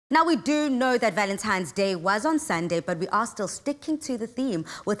Now, we do know that Valentine's Day was on Sunday, but we are still sticking to the theme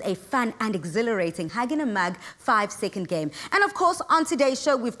with a fun and exhilarating Hug in a Mug 5-second game. And of course, on today's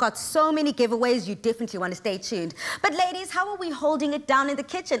show, we've got so many giveaways. You definitely want to stay tuned. But ladies, how are we holding it down in the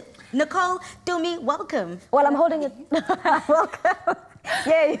kitchen? Nicole, Dumi, welcome. Well, I'm holding it... Welcome.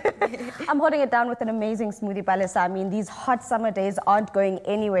 Yay. I'm holding it down with an amazing smoothie, Balisa. I mean, these hot summer days aren't going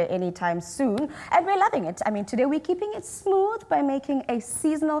anywhere anytime soon, and we're loving it. I mean, today we're keeping it smooth by making a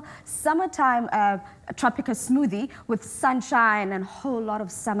seasonal summertime Tropika smoothie with sunshine and a whole lot of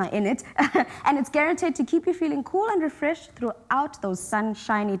summer in it. And it's guaranteed to keep you feeling cool and refreshed throughout those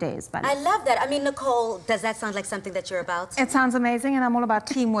sunshiny days. Balisa. I love that. I mean, Nicole, does that sound like something that you're about? It sounds amazing, and I'm all about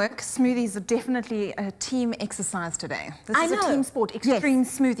teamwork. Smoothies are definitely a team exercise today. This is a team sport. Extreme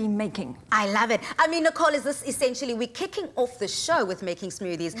smoothie making. I love it. I mean, Nicole, is this essentially, we're kicking off the show with making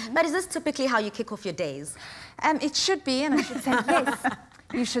smoothies, but is this typically how you kick off your days? It should be, and I should say yes.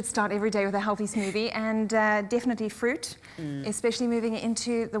 You should start every day with a healthy smoothie, and definitely fruit, especially moving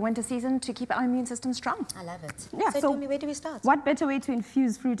into the winter season to keep our immune system strong. I love it. Yeah, so tell me, where do we start? What better way to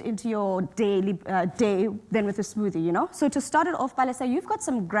infuse fruit into your daily day than with a smoothie, you know? So to start it off, Balisa, you've got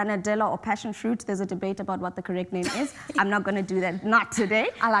some granadilla or passion fruit. There's a debate about what the correct name is. I'm not going to do that, not today.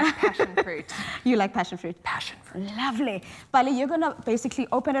 I like passion fruit. You like passion fruit? Passion fruit. Lovely. Bali, you're going to basically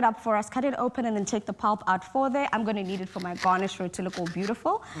open it up for us, cut it open, and then take the pulp out for there. I'm going to need it for my garnish for it to look all beautiful.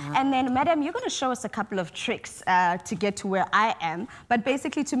 And then, madam, you're going to show us a couple of tricks to get to where I am. But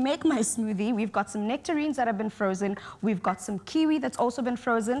basically, to make my smoothie, we've got some nectarines that have been frozen. We've got some kiwi that's also been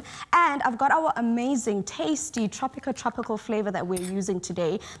frozen. And I've got our amazing, tasty Tropika tropical flavor that we're using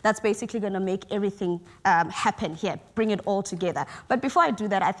today. That's basically going to make everything happen here, bring it all together. But before I do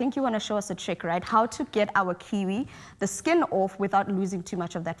that, I think you want to show us a trick, right? How to get our kiwi, the skin off without losing too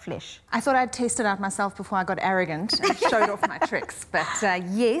much of that flesh. I thought I'd test it out myself before I got arrogant and showed off my tricks. But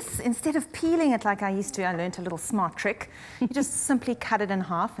yes, instead of peeling it like I used to, I learned a little smart trick. You just simply cut it in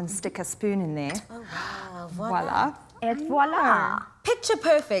half and stick a spoon in there. Oh, wow. Voila. Et voila. Picture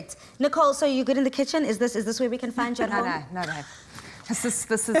perfect. Nicole, so you good in the kitchen? Is this where we can find you at home? No. This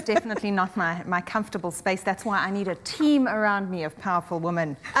is definitely not my comfortable space. That's why I need a team around me of powerful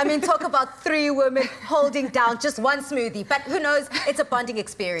women. I mean, talk about 3 women holding down just one smoothie. But who knows? It's a bonding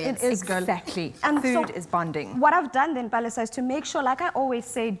experience. It is, exactly. And food is bonding. What I've done then, Balisa, is to make sure, like I always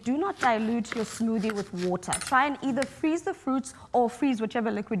say, do not dilute your smoothie with water. Try and either freeze the fruits or freeze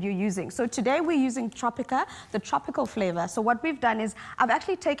whichever liquid you're using. So today we're using Tropika, the tropical flavor. So what we've done is I've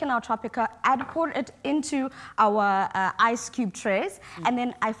actually taken our Tropika and poured it into our ice cube trays. And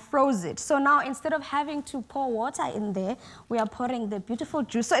then I froze it. So now instead of having to pour water in there, we are pouring the beautiful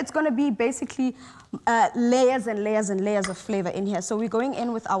juice. So it's going to be basically layers and layers and layers of flavor in here. So we're going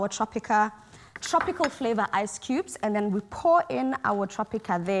in with our tropical flavor ice cubes, and then we pour in our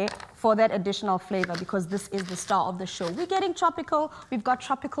Tropika there for that additional flavor, because this is the star of the show. We're getting tropical. We've got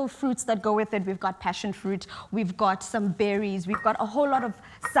tropical fruits that go with it. We've got passion fruit. We've got some berries. We've got a whole lot of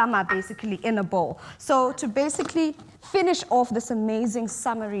summer basically in a bowl. So to basically finish off this amazing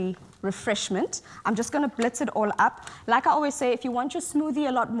summery refreshment, I'm just going to blitz it all up. Like I always say, if you want your smoothie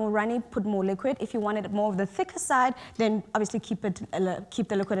a lot more runny, put more liquid. If you want it more of the thicker side, then obviously keep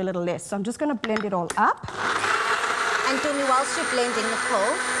the liquid a little less. So I'm just going to blend it all up. And Dumi, whilst you're blending,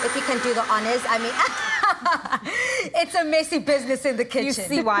 Nicole, if you can do the honors, I mean, it's a messy business in the kitchen. You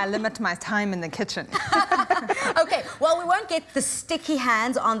see why I limit my time in the kitchen. Okay, well, we won't get the sticky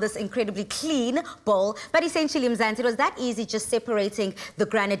hands on this incredibly clean bowl, but essentially, Mzansi, it was that easy, just separating the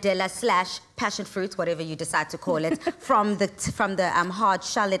granadilla / passion fruit, whatever you decide to call it, from the hard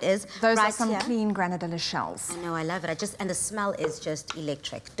shell it is. Those are some clean granadilla shells. I know, I love it. And the smell is just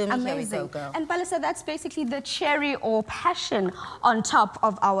electric. Dumi, here we go, girl. And Balisa, that's basically the cherry or passion on top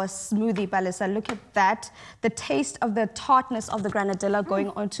of our smoothie, Balisa. Look at that. The taste of the tartness of the granadilla going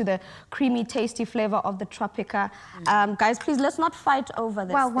onto the creamy, tasty flavor of the Tropika. Guys, please, let's not fight over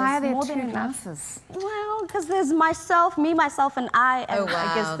this. Well, why are there more 2 glasses? Well, because there's myself, myself, and I, and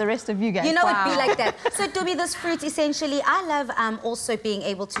I guess the rest of you guys. You know, it'd be like that. So, Dumi, this fruit, essentially, I love also being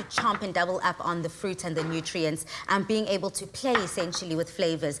able to chomp and double up on the fruit and the nutrients, and being able to play, essentially, with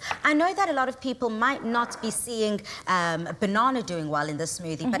flavors. I know that a lot of people might not be seeing banana doing well in this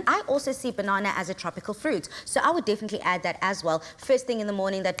smoothie, but I also see banana as a tropical fruit. So I would definitely add that as well. First thing in the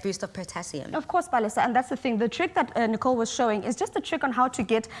morning, that boost of potassium. Of course, Balisa, and that's the thing. The trick that Nicole was showing is just a trick on how to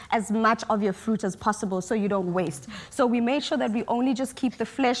get as much of your fruit as possible so you don't waste. So we made sure that we only just keep the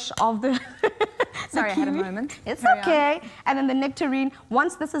flesh of the Sorry, I had a moment. It's Carry on. okay. And then the nectarine,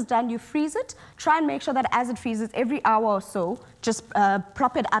 once this is done, you freeze it. Try and make sure that as it freezes, every hour or so, just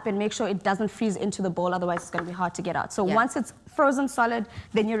prop it up and make sure it doesn't freeze into the bowl, otherwise it's going to be hard to get out. So once it's frozen solid,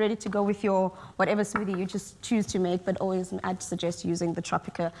 then you're ready to go with your whatever smoothie you just choose to make, but always I'd suggest using the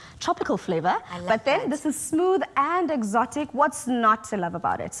tropical flavor. But then this is smooth and exotic. What's not to love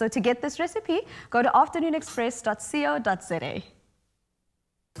about it? So to get this recipe, go to afternoonexpress.co.za.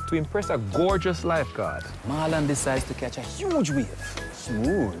 To impress a gorgeous lifeguard, Marlon decides to catch a huge wave.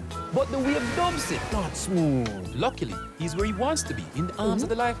 Smooth. But the wave dumps it. Not smooth. Luckily, he's where he wants to be, in the arms of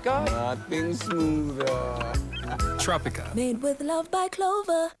the lifeguard. Nothing smoother. Tropika. Made with love by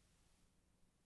Clover.